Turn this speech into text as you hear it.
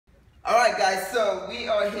All right, guys, so we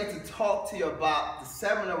are here to talk to you about the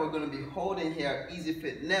seminar we're going to be holding here at Easy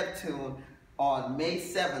Fit Neptune on May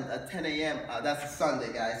 7th at 10 a.m. That's a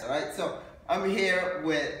Sunday, guys, all right? So I'm here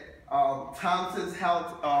with Thompson's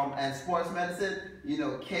Health and Sports Medicine,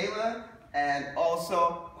 Kayla, and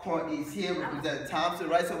also Courtney's here representing Thompson,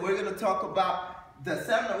 right? So we're going to talk about the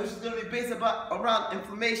seminar, which is going to be based around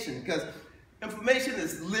inflammation, because inflammation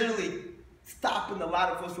is literally stopping a lot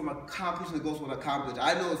of us from accomplishing the goals we want to accomplish.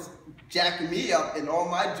 I know it's jacking me up in all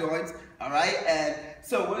my joints, all right? And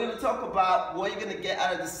so we're going to talk about what you're going to get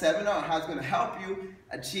out of the seminar and how it's going to help you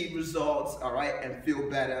achieve results, all right, and feel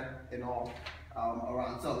better in all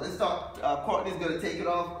around. So let's talk. Courtney's going to take it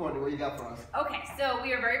off. Courtney, what you got for us? Okay, so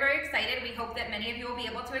we are very, very excited. We hope that many of you will be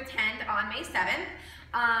able to attend on May 7th.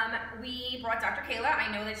 We brought Dr. Kayla.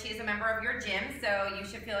 I know that she is a member of your gym, so you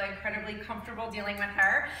should feel incredibly comfortable dealing with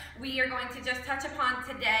her. We are going to just touch upon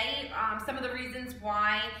today some of the reasons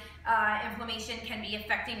why inflammation can be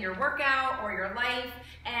affecting your workout or your life,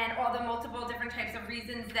 and all the multiple different types of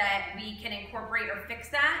reasons that we can incorporate or fix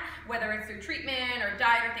that, whether it's through treatment or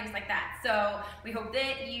diet or things like that. So we hope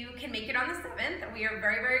that you can make it on the 7th. We are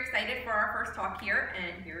very, very excited for our first talk here,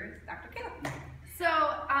 and here is Dr. Kayla. So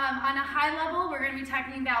on a high level, we're going to be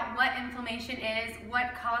talking about what inflammation is,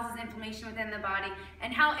 what causes inflammation within the body,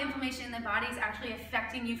 and how inflammation in the body is actually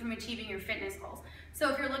affecting you from achieving your fitness goals. So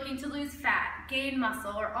if you're looking to lose fat, gain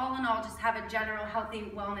muscle, or all in all just have a general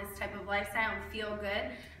healthy wellness type of lifestyle and feel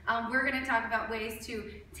good, we're going to talk about ways to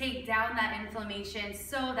take down that inflammation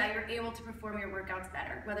so that you're able to perform your workouts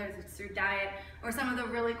better, whether it's through diet or some of the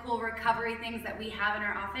really cool recovery things that we have in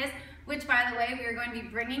our office, which, by the way, we are going to be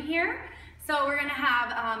bringing here. So we're going to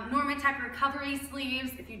have Normatec recovery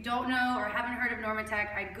sleeves. If you don't know or haven't heard of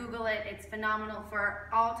Normatec, I'd Google it. It's phenomenal for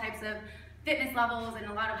all types of fitness levels and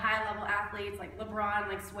a lot of high-level athletes like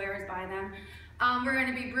LeBron swears by them. We're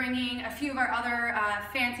going to be bringing a few of our other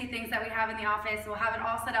fancy things that we have in the office. We'll have it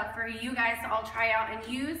all set up for you guys to all try out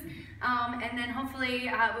and use. And then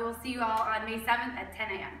hopefully we will see you all on May 7th at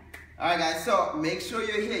 10 a.m. All right, guys, so make sure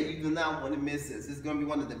you're here. You do not want to miss this. This is going to be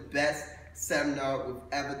one of the best seminar we've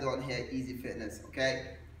ever done here at Easy Fitness,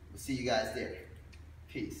 okay? We'll see you guys there.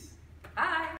 Peace. Bye.